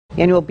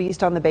Annual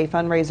Beast on the Bay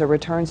fundraiser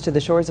returns to the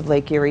shores of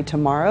Lake Erie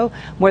tomorrow.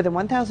 More than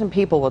 1,000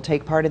 people will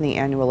take part in the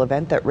annual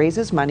event that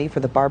raises money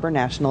for the Barber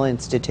National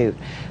Institute.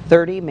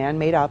 30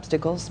 man-made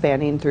obstacles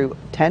spanning through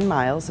 10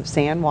 miles of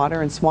sand,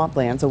 water, and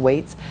swamplands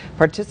awaits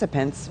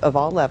participants of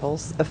all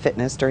levels of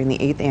fitness during the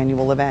 8th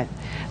annual event.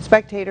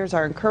 Spectators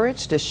are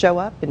encouraged to show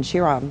up and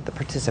cheer on the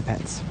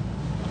participants.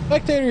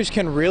 Spectators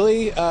can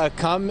really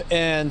come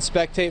and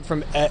spectate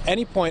from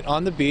any point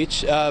on the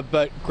beach,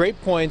 but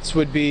great points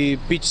would be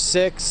Beach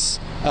 6,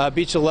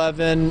 Beach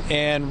 11,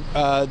 and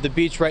the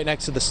beach right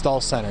next to the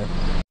Stall Center.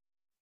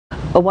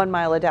 A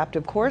 1-mile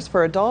adaptive course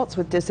for adults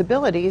with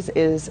disabilities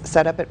is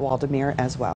set up at Waldameer as well.